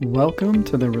Welcome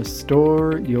to the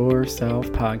Restore Yourself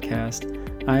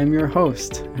podcast. I am your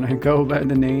host, and I go by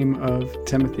the name of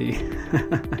Timothy.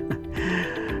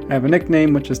 I have a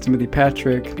nickname, which is Timothy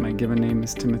Patrick. My given name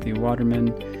is Timothy Waterman.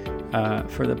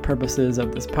 For the purposes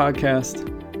of this podcast,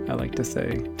 I like to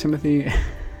say Timothy.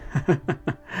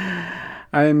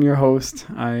 I am your host.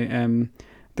 I am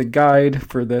the guide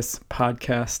for this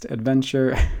podcast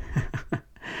adventure.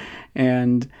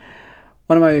 And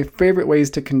one of my favorite ways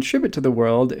to contribute to the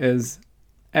world is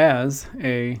as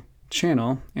a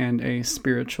channel and a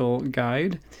spiritual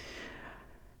guide,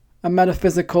 a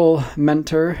metaphysical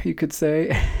mentor, you could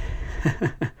say,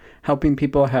 helping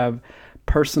people have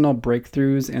personal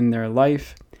breakthroughs in their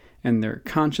life, and their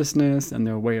consciousness, and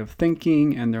their way of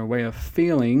thinking, and their way of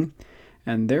feeling,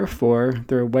 and therefore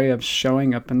their way of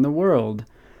showing up in the world,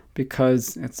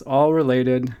 because it's all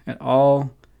related. It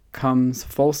all comes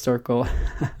full circle.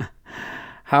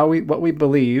 What we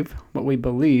believe,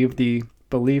 the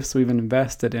beliefs we've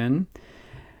invested in,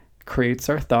 creates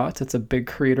our thoughts. It's a big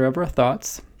creator of our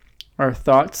thoughts. Our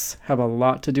thoughts have a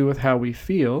lot to do with how we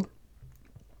feel.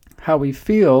 How we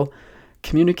feel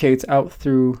communicates out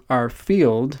through our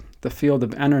field, the field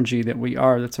of energy that we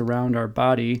are, that's around our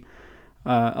body.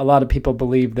 A lot of people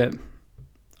believe that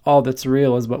all that's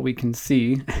real is what we can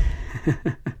see,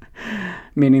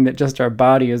 meaning that just our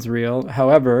body is real.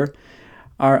 However,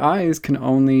 our eyes can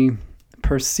only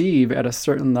perceive at a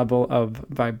certain level of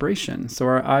vibration. So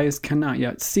our eyes cannot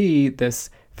yet see this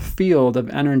field of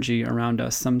energy around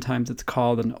us. Sometimes it's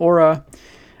called an aura.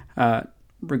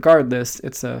 Regardless,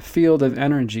 it's a field of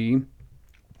energy.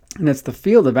 And it's the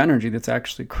field of energy that's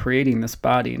actually creating this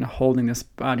body and holding this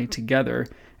body together.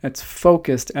 It's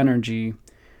focused energy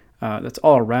that's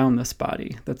all around this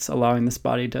body, that's allowing this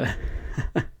body to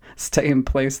stay in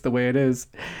place the way it is,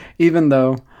 even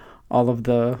though all of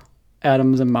the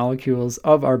atoms and molecules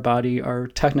of our body are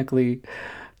technically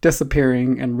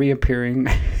disappearing and reappearing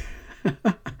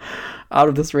out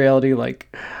of this reality,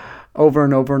 like over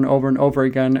and over and over and over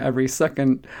again every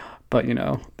second. But,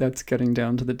 that's getting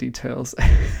down to the details.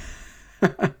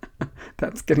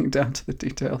 That's getting down to the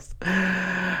details.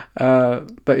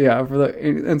 But yeah,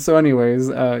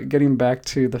 getting back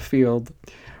to the field.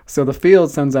 So the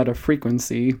field sends out a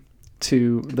frequency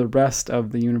to the rest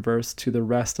of the universe, to the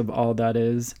rest of all that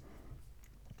is,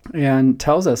 and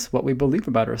tells us what we believe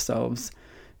about ourselves,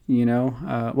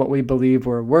 what we believe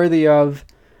we're worthy of.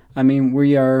 I mean,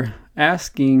 we are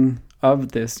asking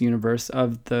of this universe,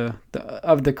 of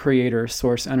the creator,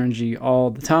 source energy all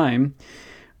the time.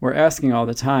 We're asking all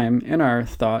the time in our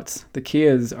thoughts. The key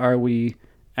is, are we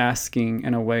asking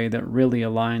in a way that really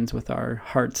aligns with our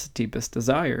heart's deepest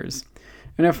desires?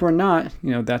 And if we're not,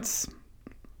 that's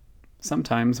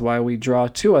sometimes why we draw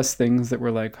to us things that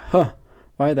we're like,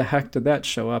 why the heck did that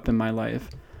show up in my life?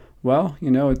 Well,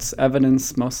 it's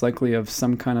evidence most likely of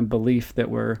some kind of belief that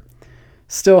we're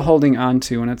still holding on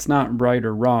to, and it's not right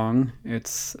or wrong.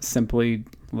 It's simply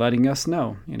letting us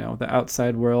know, the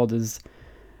outside world is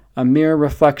a mere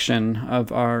reflection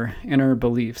of our inner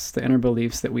beliefs, the inner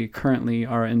beliefs that we currently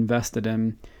are invested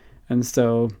in. And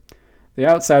so the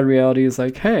outside reality is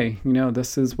like, hey,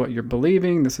 this is what you're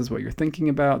believing, this is what you're thinking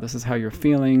about, this is how you're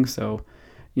feeling. So,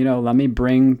 let me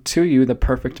bring to you the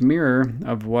perfect mirror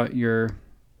of what your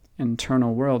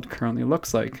internal world currently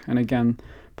looks like. And again,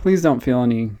 please don't feel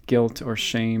any guilt or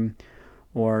shame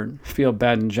or feel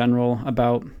bad in general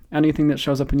about anything that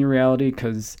shows up in your reality,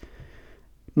 because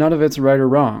none of it's right or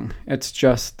wrong. It's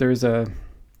just there's a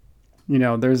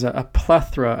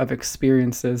plethora of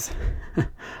experiences,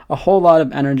 a whole lot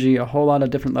of energy, a whole lot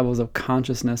of different levels of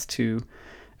consciousness to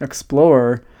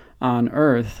explore on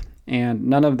Earth, and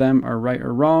none of them are right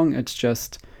or wrong. It's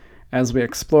just, as we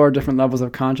explore different levels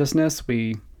of consciousness,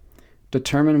 we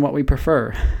determine what we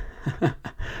prefer.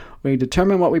 We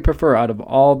determine what we prefer out of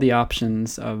all the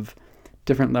options of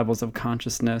different levels of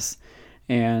consciousness.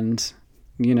 And,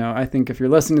 I think if you're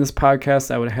listening to this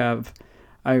podcast,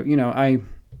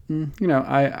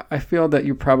 I feel that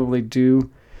you probably do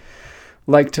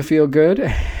like to feel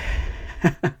good.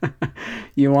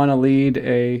 You want to lead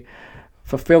a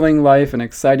fulfilling life, an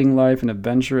exciting life, an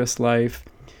adventurous life,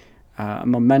 a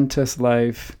momentous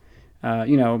life.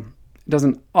 It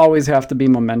doesn't always have to be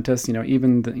momentous.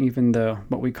 Even the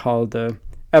what we call the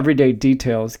everyday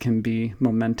details can be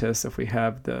momentous if we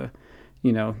have the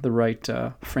right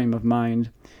frame of mind.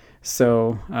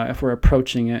 So if we're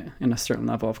approaching it in a certain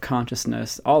level of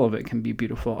consciousness, all of it can be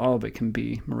beautiful. All of it can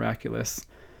be miraculous.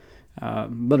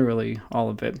 Literally all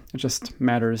of it. It just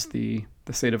matters the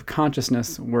state of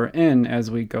consciousness we're in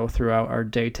as we go throughout our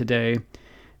day-to-day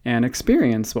and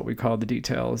experience what we call the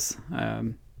details.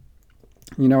 A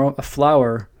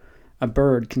flower a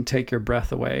bird can take your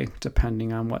breath away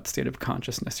depending on what state of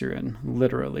consciousness you're in,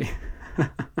 literally.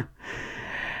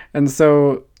 And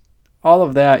so all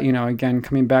of that, again,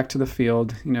 coming back to the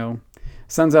field,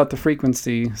 sends out the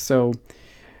frequency. So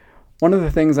one of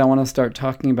the things I want to start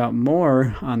talking about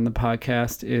more on the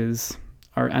podcast is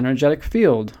our energetic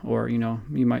field, or, you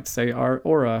might say our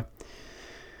aura,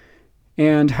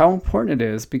 and how important it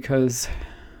is, because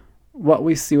what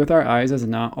we see with our eyes is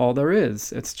not all there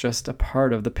is. It's just a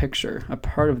part of the picture, a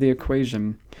part of the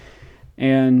equation.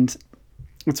 And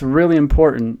it's really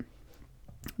important,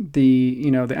 the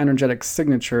energetic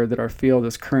signature that our field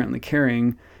is currently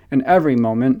carrying in every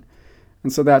moment.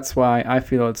 And so that's why I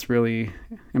feel it's really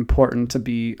important to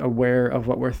be aware of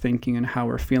what we're thinking and how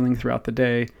we're feeling throughout the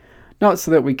day. Not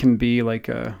so that we can be like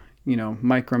a,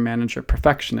 micromanager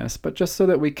perfectionist, but just so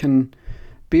that we can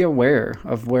be aware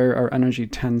of where our energy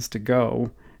tends to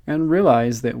go and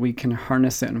realize that we can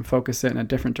harness it and focus it in a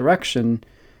different direction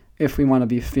if we want to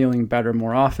be feeling better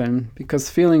more often, because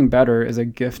feeling better is a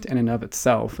gift in and of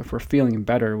itself. If we're feeling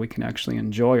better, we can actually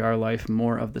enjoy our life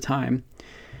more of the time.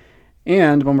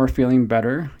 And when we're feeling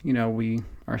better, we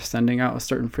are sending out a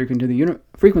certain frequency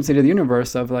to the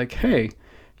universe of like, hey,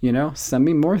 send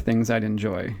me more things I'd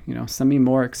enjoy, send me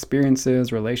more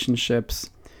experiences, relationships.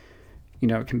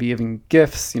 It can be even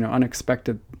gifts,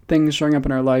 unexpected things showing up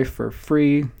in our life for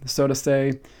free, so to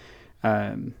say.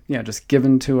 Just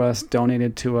given to us,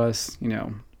 donated to us.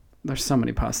 There's so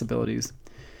many possibilities.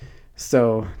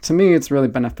 So to me, it's really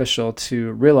beneficial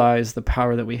to realize the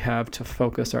power that we have to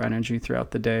focus our energy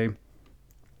throughout the day.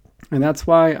 And that's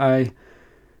why I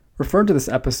referred to this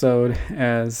episode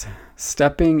as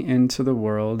stepping into the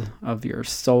world of your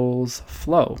soul's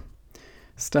flow.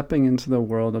 Stepping into the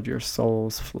world of your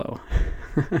soul's flow.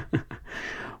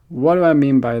 What do I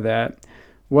mean by that?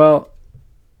 Well,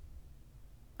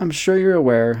 I'm sure you're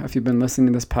aware, if you've been listening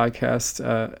to this podcast,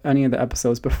 any of the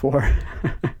episodes before,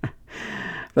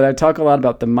 that I talk a lot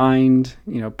about the mind,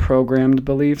 programmed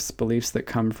beliefs that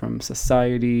come from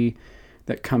society,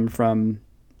 that come from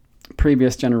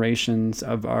previous generations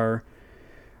of our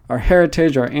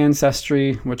heritage, our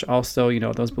ancestry, which also,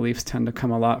 those beliefs tend to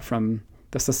come a lot from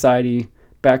the society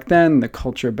back then, the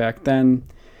culture back then.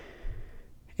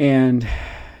 And,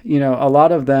 a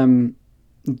lot of them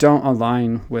don't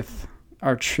align with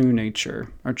our true nature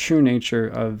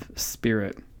of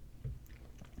spirit.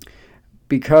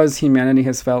 Because humanity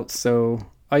has felt so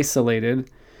isolated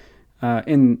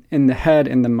in the head,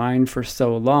 in the mind for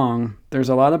so long, there's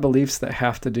a lot of beliefs that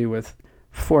have to do with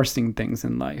forcing things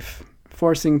in life.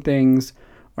 Forcing things,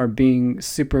 or being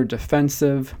super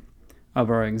defensive of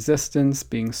our existence,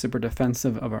 being super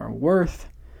defensive of our worth,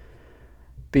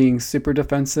 being super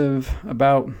defensive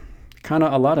about kind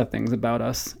of a lot of things about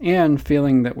us, and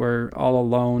feeling that we're all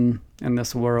alone in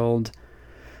this world.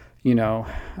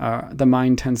 The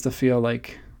mind tends to feel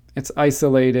like it's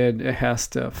isolated, it has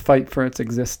to fight for its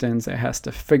existence, it has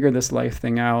to figure this life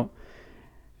thing out.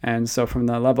 And so from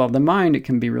the level of the mind, it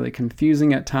can be really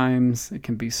confusing at times, it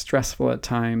can be stressful at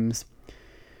times,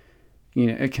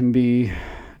 it can be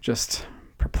just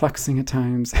perplexing at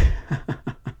times.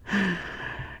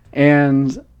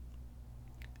 And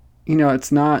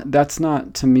that's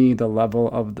not to me the level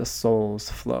of the soul's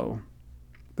flow.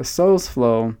 The soul's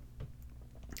flow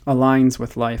aligns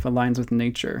with life, aligns with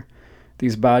nature.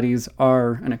 These bodies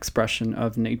are an expression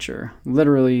of nature.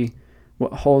 Literally,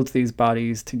 what holds these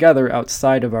bodies together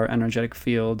outside of our energetic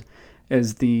field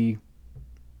is the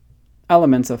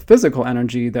elements of physical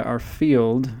energy that our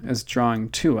field is drawing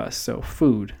to us. So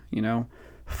food,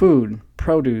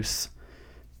 produce,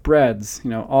 breads,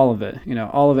 all of it,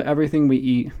 everything we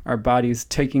eat, our body's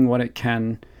taking what it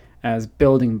can as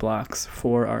building blocks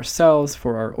for our cells,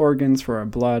 for our organs, for our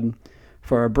blood,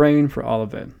 for our brain, for all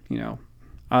of it.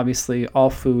 Obviously all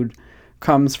food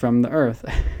comes from the earth.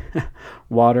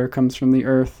 Water comes from the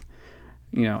earth,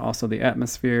 also the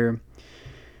atmosphere.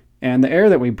 And the air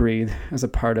that we breathe is a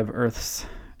part of Earth's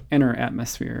inner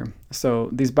atmosphere. So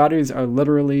these bodies are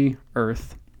literally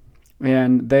earth,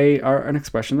 and they are an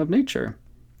expression of nature.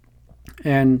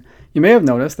 And you may have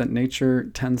noticed that nature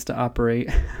tends to operate,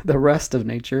 the rest of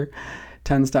nature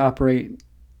tends to operate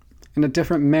in a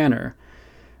different manner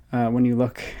when you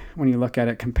look at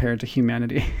it compared to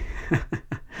humanity.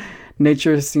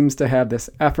 Nature seems to have this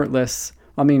effortless,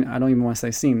 I don't even want to say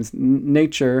seems,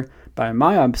 nature, by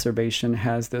my observation,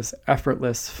 has this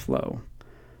effortless flow.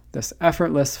 This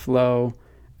effortless flow,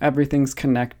 everything's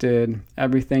connected,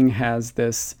 everything has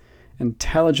this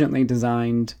intelligently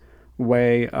designed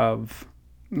way of,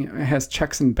 it has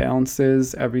checks and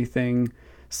balances, everything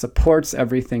supports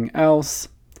everything else,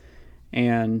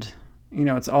 and,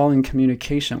 it's all in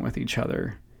communication with each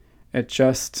other. It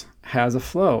just has a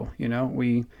flow. We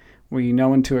know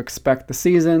when to expect the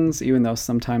seasons, even though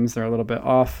sometimes they're a little bit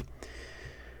off.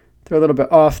 They're a little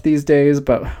bit off these days,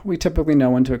 but we typically know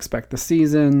when to expect the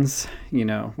seasons. We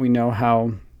know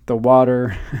how the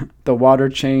water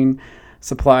chain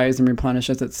supplies and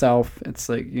replenishes itself. It's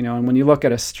like, and when you look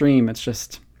at a stream,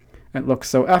 it looks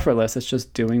so effortless. It's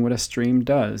just doing what a stream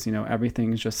does.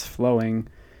 Everything's just flowing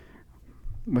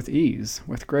with ease,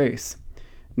 with grace.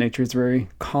 Nature is very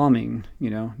calming.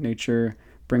 Nature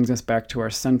brings us back to our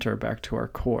center, back to our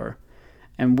core.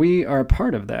 And we are a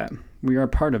part of that. We are a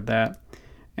part of that.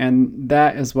 And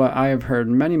that is what I have heard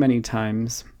many, many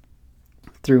times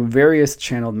through various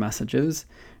channeled messages,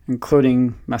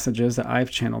 including messages that I've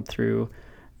channeled through,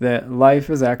 that life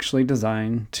is actually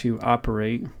designed to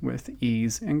operate with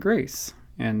ease and grace.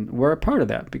 And we're a part of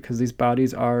that because these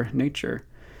bodies are nature.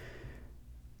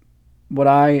 What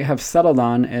I have settled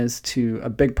on as to a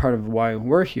big part of why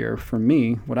we're here, for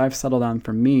me, what I've settled on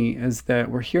for me is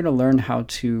that we're here to learn how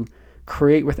to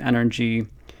create with energy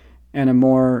in a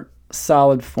more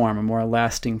solid form, a more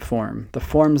lasting form. The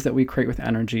forms that we create with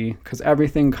energy, because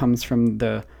everything comes from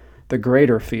the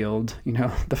greater field,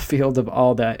 the field of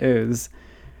all that is.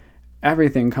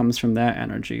 Everything comes from that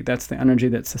energy. That's the energy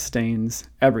that sustains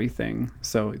everything.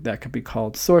 So that could be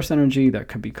called source energy, that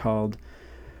could be called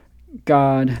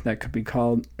God, that could be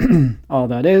called all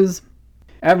that is.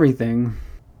 Everything,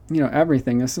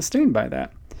 everything is sustained by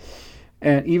that.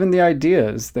 And even the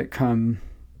ideas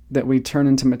that we turn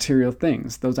into material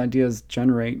things, those ideas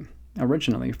generate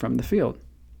originally from the field.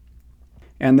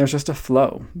 And there's just a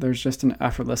flow. There's just an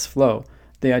effortless flow.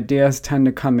 The ideas tend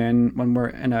to come in when we're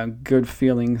in a good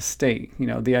feeling state.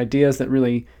 The ideas that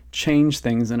really change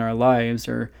things in our lives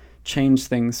or change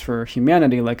things for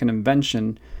humanity, like an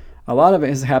invention, a lot of it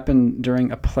has happened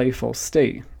during a playful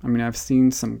state. I've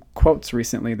seen some quotes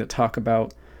recently that talk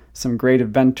about some great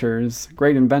inventors,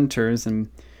 and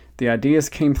the ideas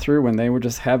came through when they were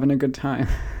just having a good time.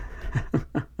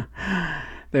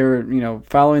 They were,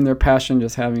 following their passion,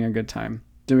 just having a good time,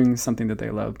 doing something that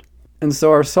they loved. And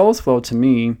so our soul's flow, to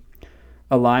me,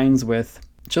 aligns with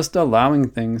just allowing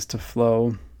things to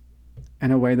flow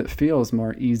in a way that feels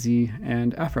more easy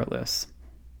and effortless.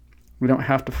 We don't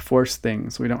have to force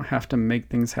things. We don't have to make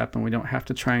things happen. We don't have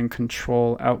to try and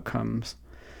control outcomes.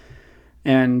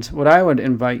 And what I would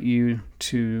invite you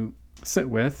to sit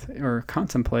with or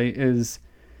contemplate is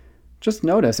just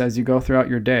notice as you go throughout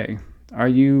your day. Are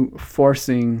you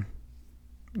forcing,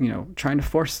 trying to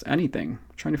force anything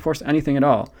at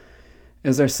all?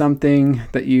 Is there something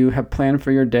that you have planned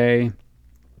for your day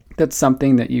that's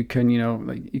something that you can,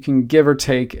 you can give or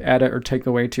take, add it or take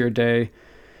away to your day,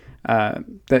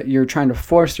 that you're trying to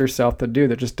force yourself to do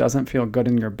that just doesn't feel good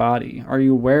in your body? Are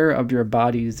you aware of your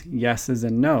body's yeses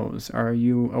and nos? Are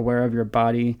you aware of your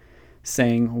body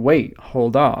saying, wait,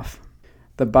 hold off?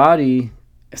 The body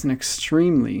is an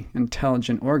extremely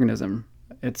intelligent organism.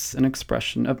 It's an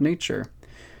expression of nature.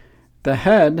 The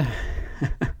head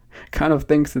kind of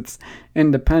thinks it's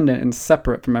independent and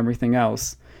separate from everything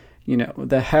else.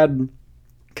 The head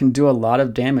can do a lot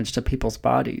of damage to people's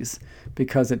bodies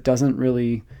because it doesn't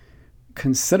really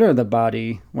consider the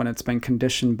body when it's been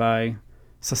conditioned by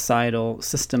societal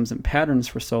systems and patterns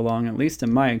for so long, at least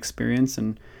in my experience,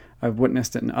 and I've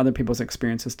witnessed it in other people's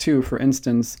experiences too. For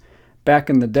instance, back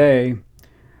in the day,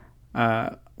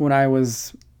 when I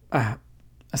was a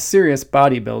serious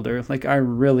bodybuilder, I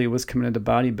really was committed to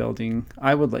bodybuilding,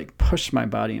 I would push my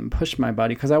body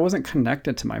because I wasn't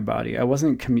connected to my body.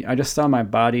 I just saw my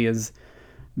body as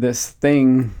this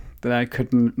thing that I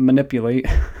could manipulate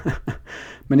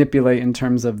in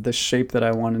terms of the shape that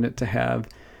I wanted it to have.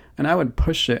 And I would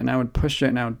push it and I would push it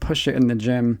and I would push it in the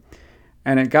gym.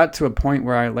 And it got to a point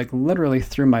where I literally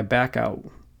threw my back out.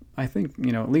 I think,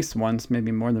 at least once,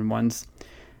 maybe more than once.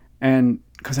 And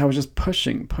because I was just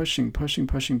pushing.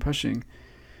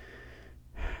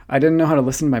 I didn't know how to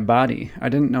listen to my body. I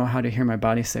didn't know how to hear my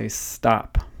body say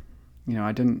stop.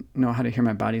 I didn't know how to hear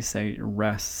my body say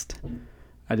rest.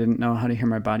 I didn't know how to hear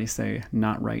my body say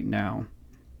not right now.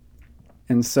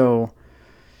 And so,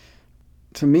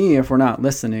 to me, if we're not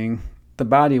listening, the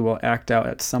body will act out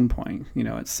at some point.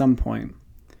 At some point.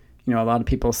 A lot of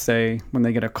people say when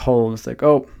they get a cold, it's like,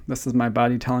 oh, this is my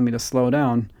body telling me to slow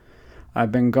down.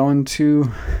 I've been going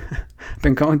too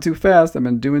fast. I've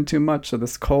been doing too much. So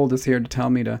this cold is here to tell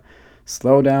me to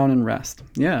slow down and rest.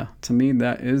 Yeah, to me,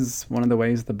 that is one of the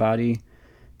ways the body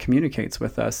communicates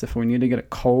with us. If we need to get a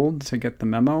cold to get the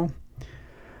memo,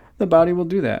 the body will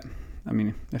do that.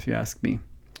 If you ask me.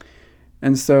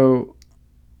 And so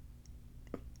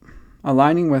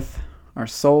aligning with our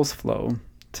soul's flow,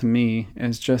 to me,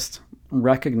 is just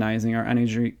recognizing our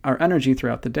energy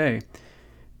throughout the day.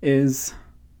 Is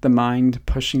the mind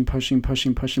pushing?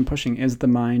 Is the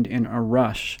mind in a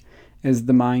rush? Is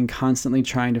the mind constantly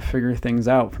trying to figure things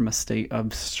out from a state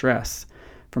of stress,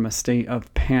 from a state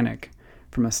of panic,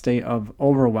 from a state of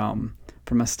overwhelm,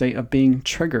 from a state of being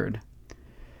triggered?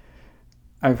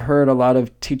 I've heard a lot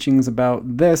of teachings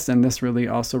about this, and this really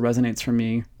also resonates for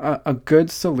me. A good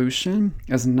solution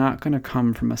is not going to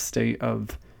come from a state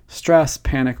of stress,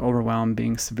 panic, overwhelm,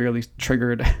 being severely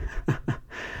triggered.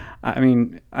 I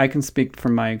mean, I can speak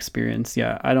from my experience.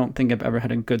 Yeah, I don't think I've ever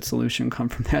had a good solution come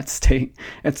from that state.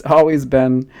 It's always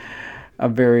been a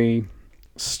very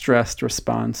stressed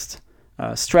response,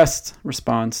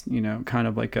 kind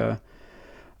of like a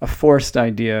forced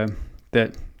idea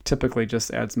that typically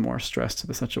just adds more stress to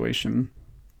the situation.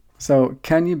 So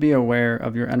can you be aware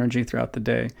of your energy throughout the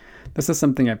day? This is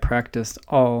something I practiced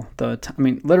all the time. I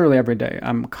mean, literally every day.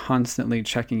 I'm constantly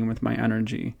checking in with my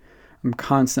energy. I'm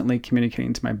constantly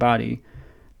communicating to my body.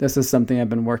 This is something I've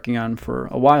been working on for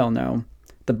a while now.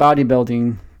 The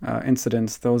bodybuilding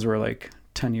incidents, those were like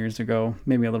 10 years ago,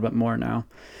 maybe a little bit more now.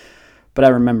 But I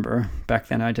remember back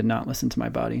then I did not listen to my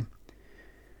body.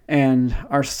 And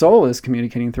our soul is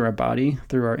communicating through our body,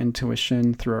 through our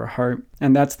intuition, through our heart.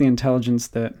 And that's the intelligence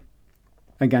that,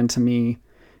 again, to me,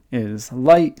 is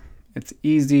light. It's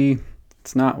easy.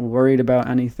 It's not worried about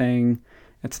anything.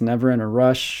 It's never in a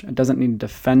rush. It doesn't need to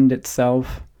defend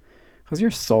itself. Because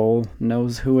your soul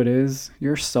knows who it is.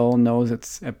 Your soul knows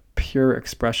it's a pure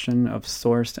expression of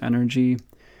source energy,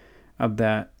 of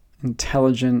that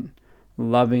intelligent,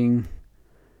 loving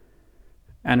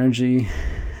energy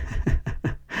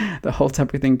that holds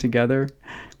everything together,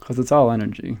 because it's all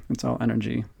energy. It's all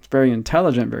energy. It's very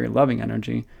intelligent, very loving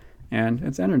energy, and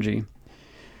it's energy.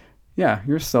 Yeah,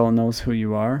 your soul knows who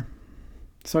you are,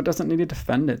 so it doesn't need to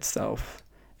defend itself.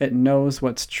 It knows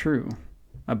what's true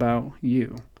about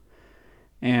you,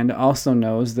 and also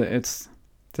knows that it's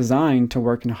designed to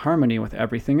work in harmony with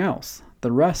everything else,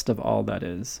 the rest of all that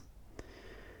is.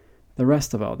 The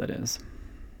rest of all that is.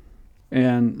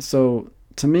 And so,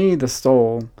 to me, the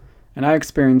soul, and I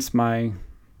experience my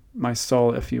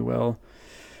soul, if you will,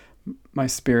 my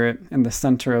spirit in the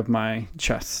center of my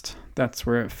chest. That's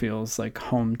where it feels like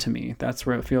home to me. That's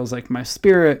where it feels like my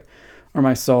spirit or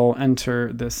my soul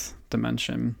enter this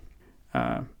dimension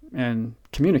and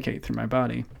communicate through my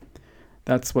body.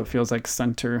 That's what feels like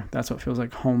center. That's what feels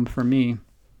like home for me.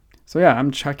 So yeah,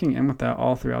 I'm checking in with that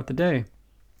all throughout the day.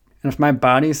 And if my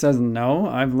body says no,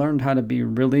 I've learned how to be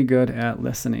really good at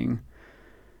listening.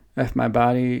 If my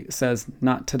body says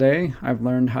not today, I've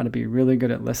learned how to be really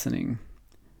good at listening.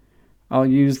 I'll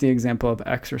use the example of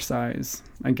exercise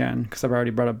again, because I've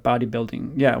already brought up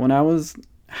bodybuilding. Yeah, when I was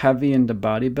heavy into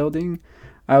bodybuilding,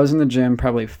 I was in the gym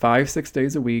probably 5-6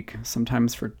 days a week,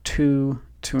 sometimes for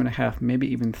 2.5,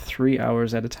 maybe even 3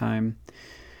 hours at a time,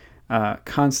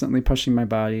 constantly pushing my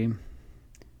body,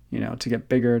 to get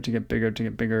bigger,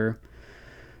 to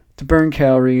burn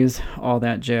calories, all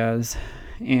that jazz.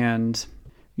 And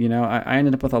I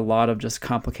ended up with a lot of just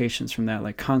complications from that,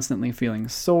 like constantly feeling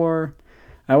sore.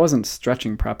 I wasn't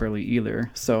stretching properly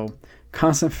either. So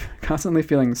constantly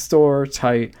feeling sore,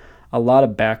 tight, a lot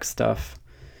of back stuff,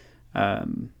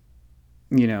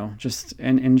 just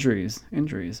and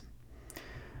injuries.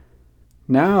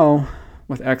 Now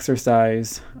with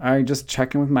exercise, I just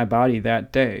check in with my body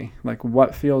that day. Like,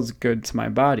 what feels good to my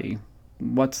body?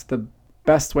 What's the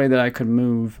best way that I could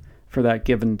move for that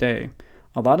given day?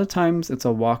 A lot of times it's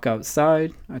a walk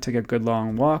outside. I take a good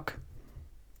long walk.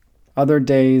 Other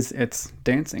days it's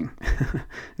dancing.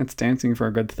 It's dancing for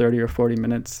a good 30 or 40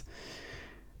 minutes.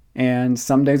 And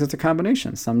some days it's a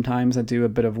combination. Sometimes I do a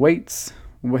bit of weights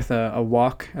with a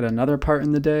walk at another part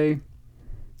in the day.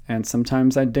 And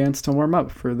sometimes I dance to warm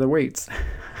up for the weights.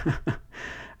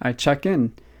 I check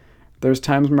in. There's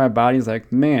times when my body's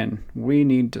like, man, we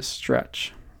need to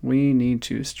stretch.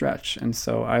 And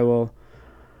so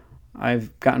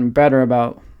I've gotten better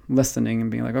about listening and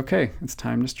being like, okay, it's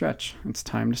time to stretch.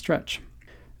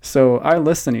 So I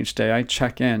listen each day. I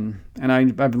check in, and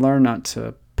I've learned not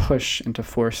to push and to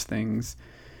force things.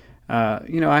 I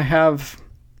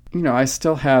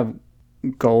still have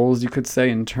goals, you could say,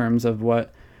 in terms of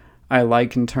what I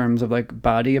like in terms of like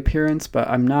body appearance, but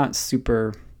I'm not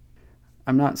super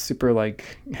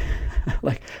like,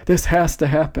 like this has to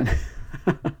happen.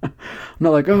 I'm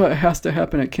not like, oh, it has to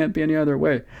happen. It can't be any other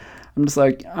way. I'm just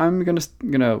like, I'm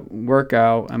gonna work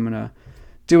out. I'm gonna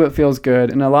do what feels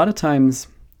good. And a lot of times,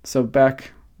 so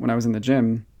back when I was in the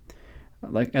gym,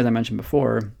 like as I mentioned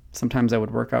before, sometimes I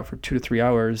would work out for 2 to 3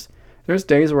 hours. There's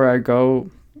days where I go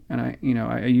and I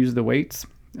use the weights,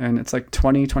 And it's like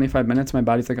 20, 25 minutes. My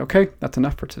body's like, okay, that's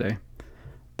enough for today.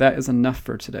 That is enough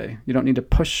for today. You don't need to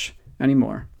push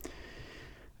anymore.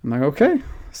 I'm like, okay.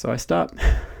 So I stop.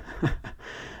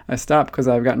 I stop because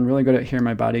I've gotten really good at hearing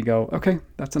my body go, okay,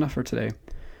 that's enough for today.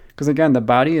 Because again, the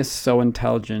body is so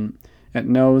intelligent. It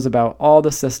knows about all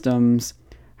the systems,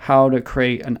 how to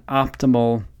create an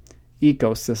optimal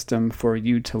ecosystem for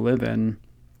you to live in.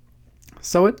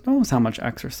 So it knows how much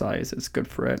exercise is good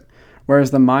for it.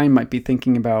 Whereas the mind might be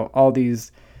thinking about all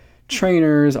these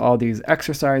trainers, all these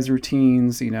exercise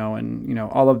routines, and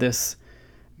all of this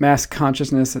mass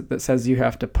consciousness that says you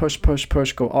have to push,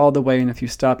 go all the way. And if you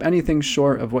stop anything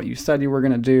short of what you said you were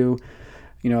going to do,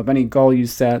 if any goal you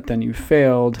set, then you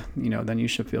failed, then you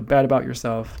should feel bad about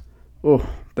yourself. Oh,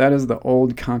 that is the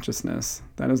old consciousness.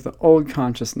 That is the old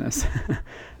consciousness.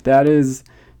 That is,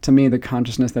 to me, the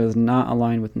consciousness that is not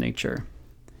aligned with nature.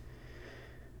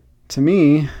 To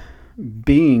me,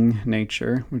 being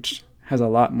nature, which has a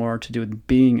lot more to do with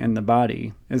being in the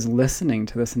body, is listening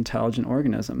to this intelligent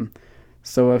organism.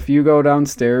 So if you go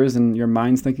downstairs and your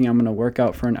mind's thinking, I'm going to work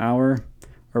out for an hour,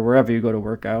 or wherever you go to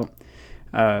work out,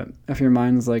 if your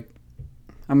mind's like,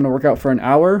 I'm going to work out for an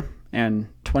hour, and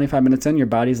 25 minutes in, your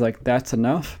body's like, that's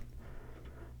enough.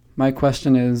 My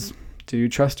question is, do you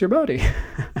trust your body?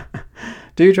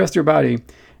 Do you trust your body?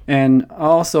 And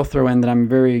I'll also throw in that I'm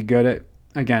very good at,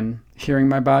 again, hearing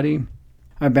my body.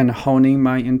 I've been honing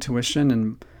my intuition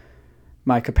and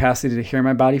my capacity to hear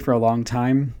my body for a long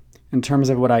time. In terms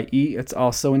of what I eat, it's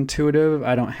also intuitive.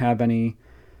 I don't have any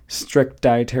strict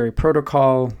dietary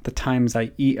protocol. The times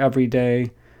I eat every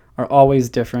day are always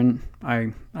different.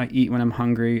 I eat when I'm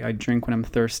hungry. I drink when I'm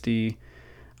thirsty.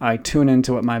 I tune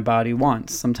into what my body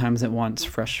wants. Sometimes it wants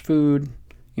fresh food,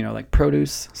 like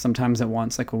produce. Sometimes it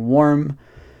wants like a warm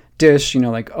dish,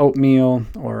 like oatmeal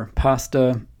or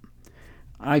pasta.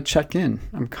 I check in.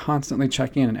 I'm constantly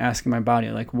checking in and asking my body,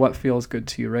 like, what feels good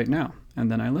to you right now?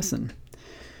 And then I listen.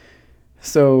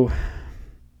 So,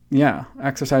 yeah,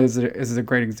 exercise is a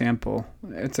great example.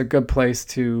 It's a good place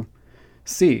to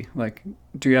see, like,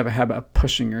 do you have a habit of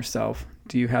pushing yourself?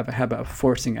 Do you have a habit of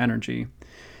forcing energy?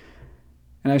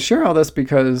 And I share all this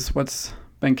because what's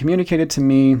been communicated to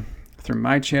me through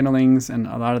my channelings and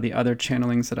a lot of the other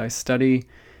channelings that I study,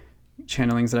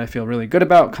 channelings that I feel really good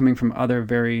about coming from other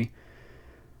very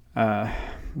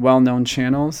well-known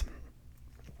channels,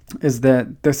 is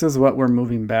that this is what we're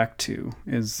moving back to,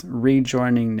 is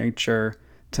rejoining nature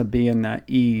to be in that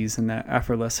ease and that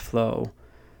effortless flow.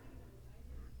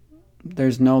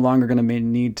 There's no longer going to be a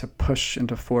need to push and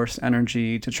to force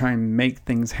energy to try and make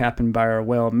things happen by our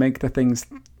will, make the things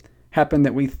happen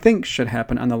that we think should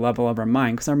happen on the level of our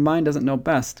mind, because our mind doesn't know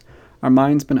best. Our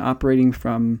mind's been operating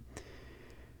from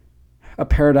a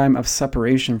paradigm of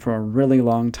separation for a really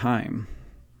long time.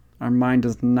 Our mind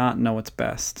does not know what's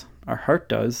best. Our heart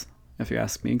does, if you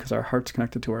ask me, because our heart's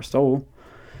connected to our soul.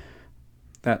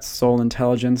 That soul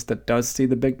intelligence that does see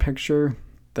the big picture,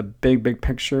 the big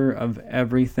picture of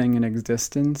everything in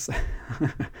existence,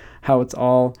 how it's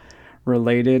all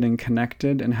related and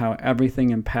connected, and how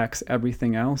everything impacts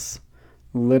everything else.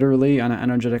 Literally, on an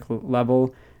energetic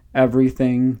level,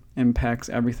 everything impacts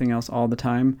everything else all the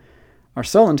time. Our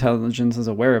soul intelligence is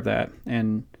aware of that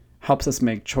and helps us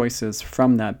make choices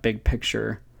from that big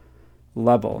picture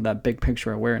level, that big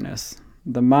picture awareness.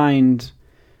 The mind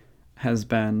has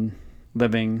been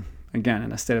living, again,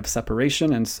 in a state of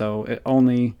separation, and so it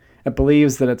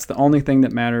believes that it's the only thing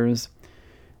that matters,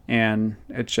 and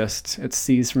it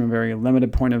sees from a very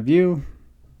limited point of view.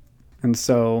 And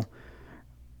so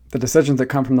the decisions that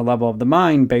come from the level of the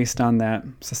mind based on that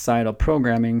societal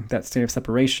programming, that state of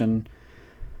separation,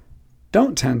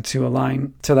 don't tend to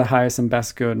align to the highest and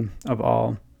best good of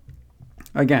all.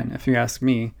 Again, if you ask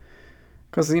me,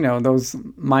 because, those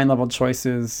mind-level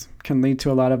choices can lead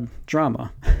to a lot of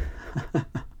drama.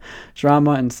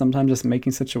 Drama, and sometimes just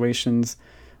making situations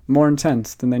more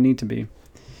intense than they need to be.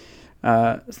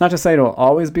 It's not to say it'll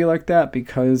always be like that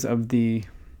because of the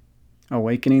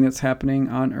awakening that's happening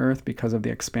on Earth, because of the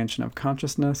expansion of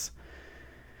consciousness.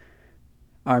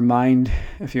 Our mind,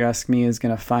 if you ask me, is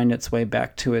going to find its way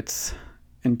back to its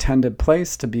intended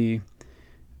place, to be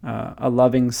a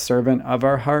loving servant of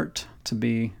our heart, to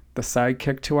be the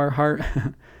sidekick to our heart.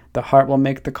 The heart will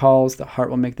make the calls, the heart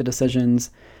will make the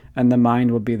decisions, and the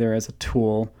mind will be there as a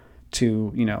tool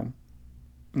to,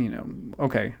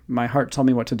 okay, my heart told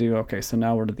me what to do. Okay, so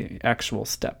now what are the actual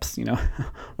steps?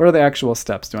 What are the actual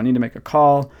steps? Do I need to make a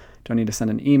call? Do I need to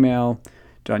send an email?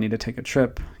 Do I need to take a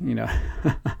trip?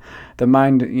 The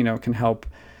mind, can help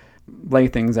lay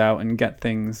things out and get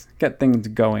things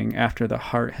going after the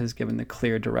heart has given the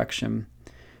clear direction.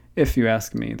 If you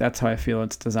ask me, that's how I feel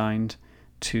it's designed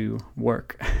to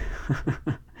work.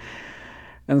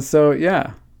 And so,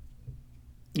 yeah,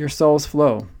 your soul's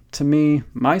flow. To me,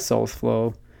 my soul's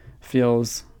flow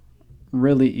feels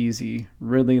really easy,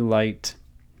 really light,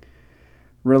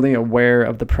 really aware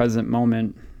of the present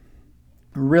moment,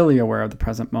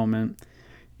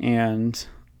 and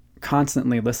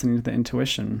constantly listening to the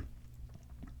intuition.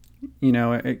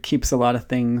 It keeps a lot of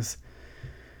things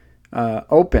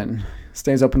open,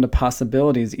 stays open to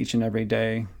possibilities each and every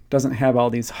day, doesn't have all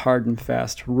these hard and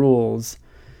fast rules,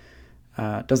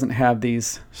 doesn't have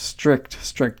these strict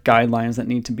guidelines that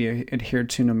need to be adhered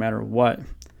to no matter what.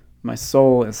 My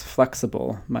soul is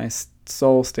flexible. My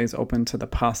soul stays open to the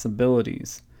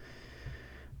possibilities.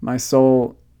 My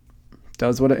soul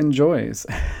does what it enjoys.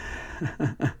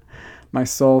 My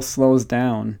soul slows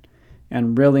down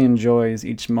and really enjoys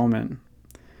each moment.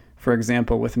 For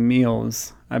example, with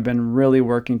meals, I've been really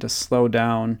working to slow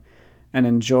down and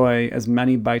enjoy as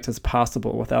many bites as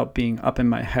possible without being up in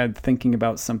my head thinking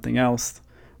about something else,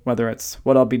 whether it's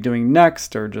what I'll be doing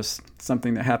next or just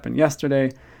something that happened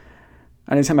yesterday.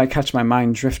 Anytime I catch my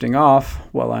mind drifting off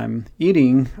while I'm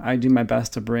eating, I do my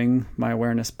best to bring my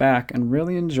awareness back and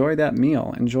really enjoy that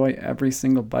meal, enjoy every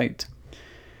single bite.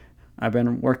 I've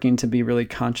been working to be really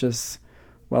conscious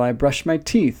while I brush my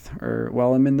teeth or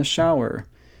while I'm in the shower,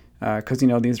 because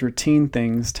these routine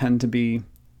things tend to be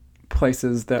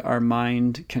places that our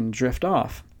mind can drift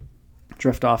off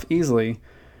easily,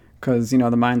 because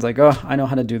the mind's like, oh, I know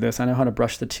how to do this, I know how to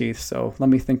brush the teeth, so let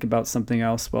me think about something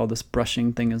else while this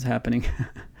brushing thing is happening.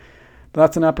 But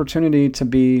that's an opportunity to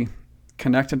be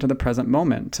connected to the present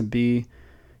moment, to be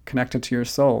connected to your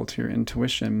soul, to your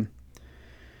intuition,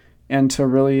 and to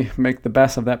really make the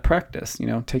best of that practice.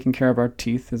 Taking care of our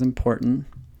teeth is important.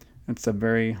 It's a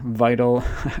very vital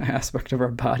aspect of our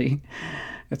body.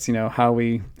 It's, how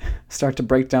we start to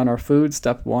break down our food,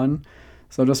 step one.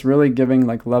 So just really giving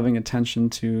loving attention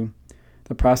to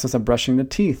the process of brushing the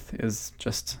teeth is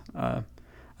just a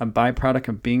byproduct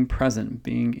of being present,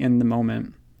 being in the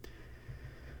moment,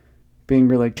 being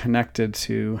really connected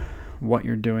to what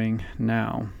you're doing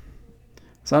now.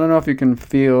 So I don't know if you can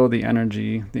feel the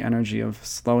energy of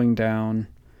slowing down,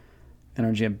 the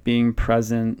energy of being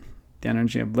present, the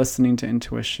energy of listening to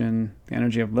intuition, the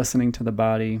energy of listening to the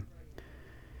body.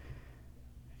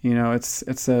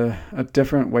 It's a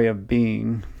different way of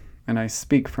being, and I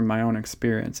speak from my own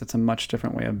experience. It's a much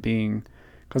different way of being,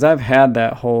 because I've had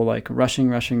that whole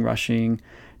rushing,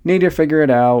 need to figure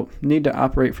it out, need to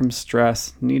operate from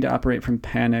stress, need to operate from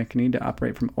panic, need to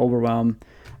operate from overwhelm.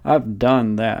 I've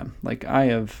done that. I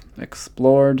have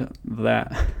explored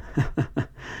that.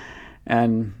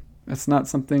 And it's not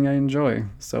something I enjoy.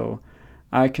 So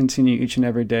I continue each and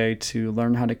every day to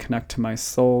learn how to connect to my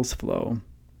soul's flow,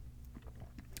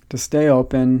 to stay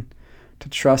open, to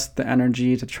trust the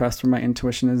energy, to trust where my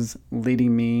intuition is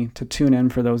leading me, to tune in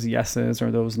for those yeses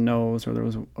or those nos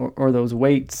or those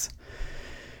waits.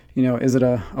 Is it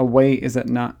a wait? Is it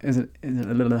not? Is it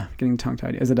getting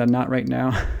tongue-tied? Is it a not right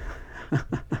now?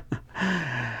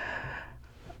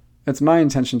 It's my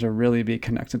intention to really be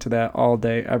connected to that all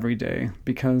day, every day,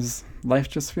 because life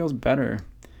just feels better.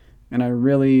 And I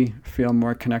really feel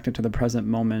more connected to the present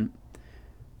moment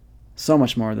so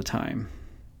much more of the time.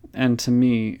 And to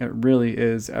me, it really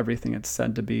is everything it's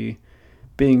said to be.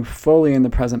 Being fully in the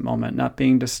present moment, not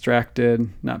being distracted,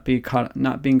 not being caught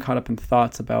up in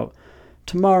thoughts about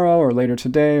tomorrow or later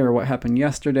today or what happened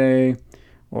yesterday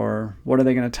or what are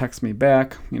they going to text me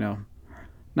back,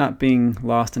 not being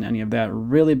lost in any of that,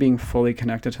 really being fully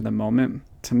connected to the moment.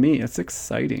 To me, it's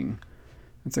exciting.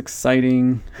 It's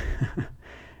exciting.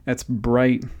 It's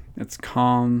bright. It's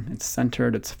calm. It's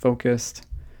centered. It's focused.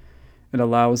 It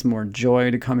allows more joy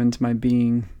to come into my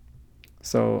being.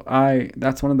 So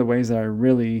that's one of the ways that I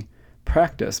really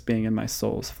practice being in my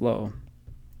soul's flow,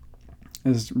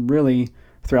 is really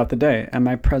throughout the day. Am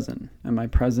I present? Am I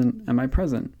present? Am I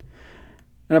present?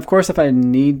 And of course, if I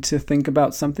need to think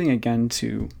about something, again,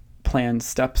 to plan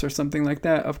steps or something like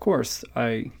that, of course,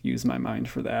 I use my mind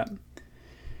for that.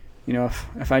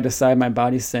 If I decide my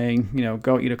body's saying,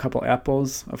 go eat a couple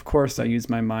apples, of course, I use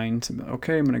my mind to,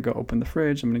 okay, I'm going to go open the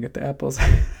fridge, I'm going to get the apples.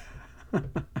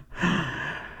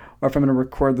 Or if I'm going to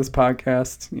record this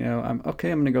podcast, I'm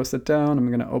going to go sit down, I'm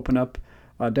going to open up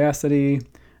Audacity,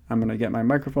 I'm going to get my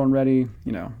microphone ready.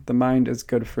 The mind is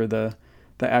good for the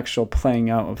actual playing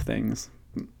out of things.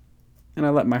 And I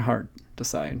let my heart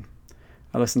decide.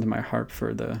 I listen to my heart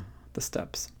for the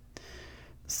steps.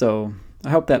 So I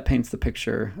hope that paints the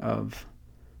picture of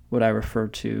what I refer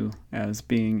to as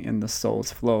being in the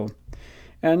soul's flow.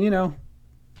 And,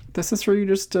 this is for you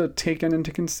just to take in and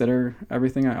to consider.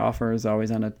 Everything I offer is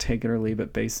always on a take it or leave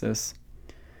it basis.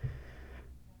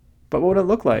 But what would it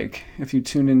look like if you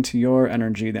tuned into your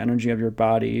energy, the energy of your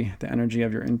body, the energy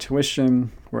of your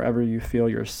intuition, wherever you feel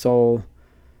your soul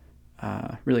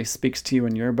really speaks to you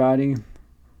in your body?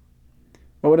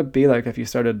 What would it be like if you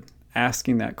started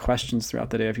asking that questions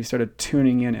throughout the day, if you started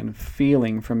tuning in and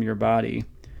feeling from your body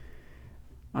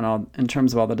in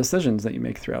terms of all the decisions that you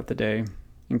make throughout the day,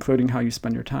 including how you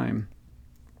spend your time?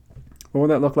 What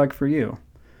would that look like for you?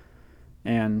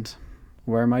 And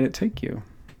where might it take you?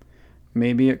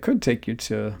 Maybe it could take you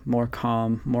to more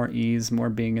calm, more ease, more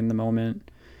being in the moment,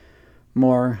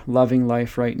 more loving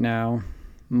life right now,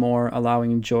 more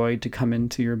allowing joy to come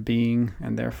into your being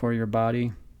and therefore your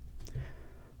body.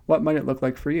 What might it look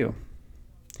like for you?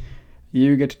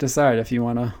 You get to decide if you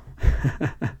want to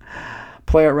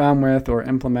play around with or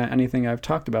implement anything I've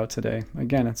talked about today.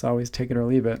 Again, it's always take it or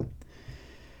leave it.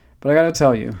 But I got to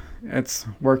tell you, it's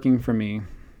working for me.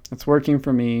 It's working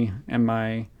for me, and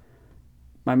my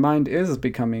mind is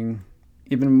becoming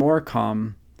even more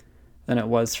calm than it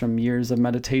was from years of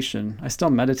meditation. I still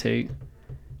meditate,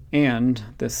 and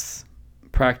this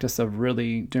practice of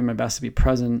really doing my best to be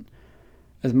present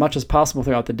as much as possible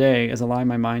throughout the day is allowing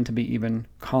my mind to be even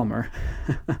calmer.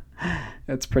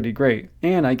 It's pretty great.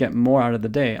 And I get more out of the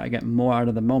day. I get more out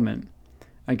of the moment.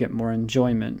 I get more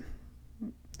enjoyment.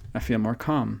 I feel more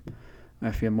calm.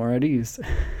 I feel more at ease.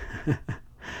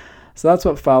 So that's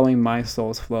what following my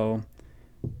soul's flow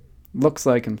looks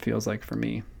like and feels like for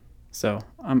me. So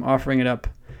I'm offering it up.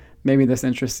 Maybe this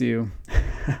interests you.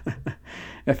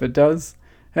 If it does,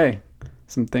 hey,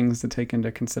 some things to take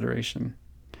into consideration.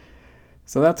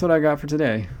 So that's what I got for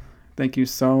today. Thank you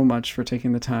so much for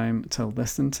taking the time to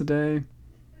listen today.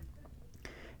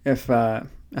 If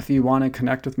you want to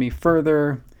connect with me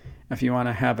further, if you want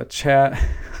to have a chat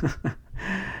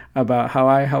about how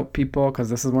I help people, because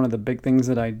this is one of the big things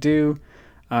that I do.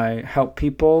 I help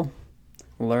people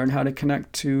learn how to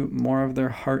connect to more of their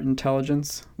heart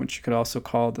intelligence, which you could also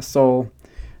call the soul.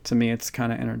 To me, it's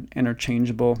kind of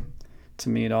interchangeable. To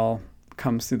me, it all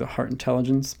comes through the heart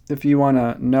intelligence. If you want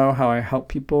to know how I help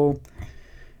people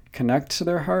connect to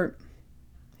their heart,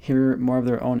 hear more of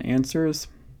their own answers,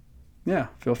 yeah,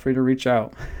 feel free to reach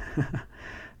out.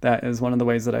 That is one of the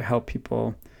ways that I help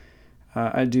people.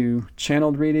 I do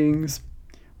channeled readings,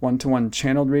 one-to-one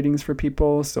channeled readings for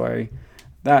people. So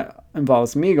that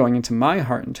involves me going into my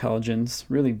heart intelligence,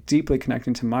 really deeply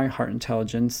connecting to my heart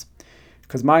intelligence,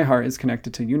 because my heart is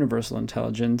connected to universal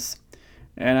intelligence.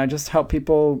 And I just help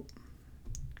people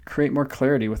create more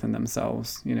clarity within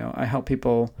themselves. I help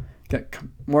people get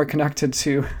more connected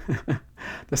to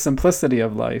the simplicity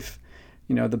of life,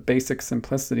 the basic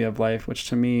simplicity of life, which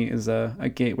to me is a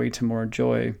gateway to more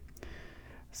joy.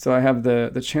 So I have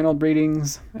the channeled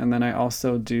readings, and then I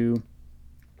also do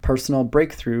personal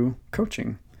breakthrough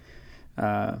coaching,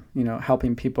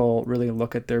 helping people really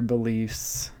look at their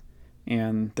beliefs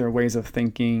and their ways of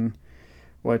thinking,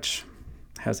 which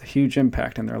has a huge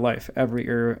impact in their life, every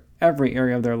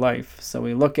area of their life. So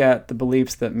we look at the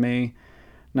beliefs that may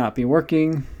not be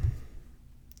working,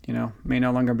 may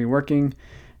no longer be working,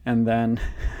 and then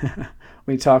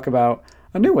we talk about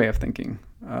a new way of thinking,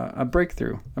 a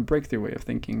breakthrough way of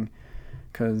thinking,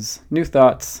 because new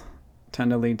thoughts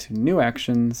tend to lead to new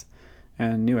actions,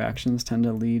 and new actions tend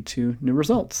to lead to new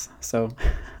results. So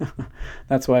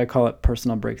that's why I call it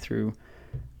personal breakthrough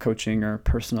coaching or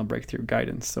personal breakthrough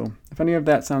guidance. So if any of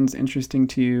that sounds interesting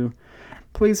to you,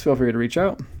 please feel free to reach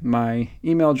out. My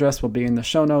email address will be in the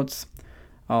show notes.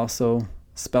 I'll also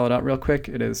spell it out real quick.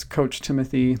 It is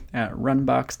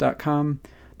coachtimothy@runbox.com.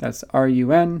 That's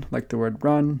RUN, like the word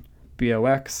run,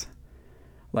 BOX,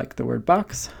 like the word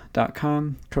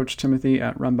box.com,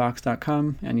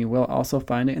 coachtimothy@runbox.com, and you will also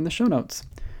find it in the show notes.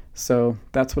 So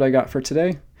that's what I got for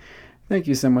today. Thank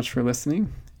you so much for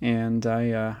listening, and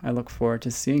I look forward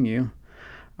to seeing you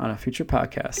on a future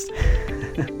podcast.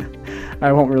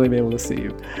 I won't really be able to see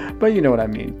you, but you know what I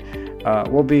mean.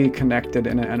 We'll be connected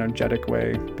in an energetic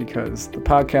way because the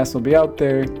podcast will be out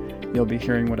there. You'll be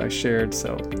hearing what I shared,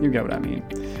 so you get what I mean.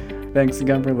 Thanks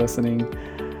again for listening.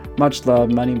 Much love,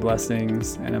 many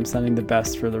blessings, and I'm sending the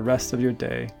best for the rest of your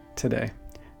day today.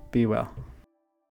 Be well.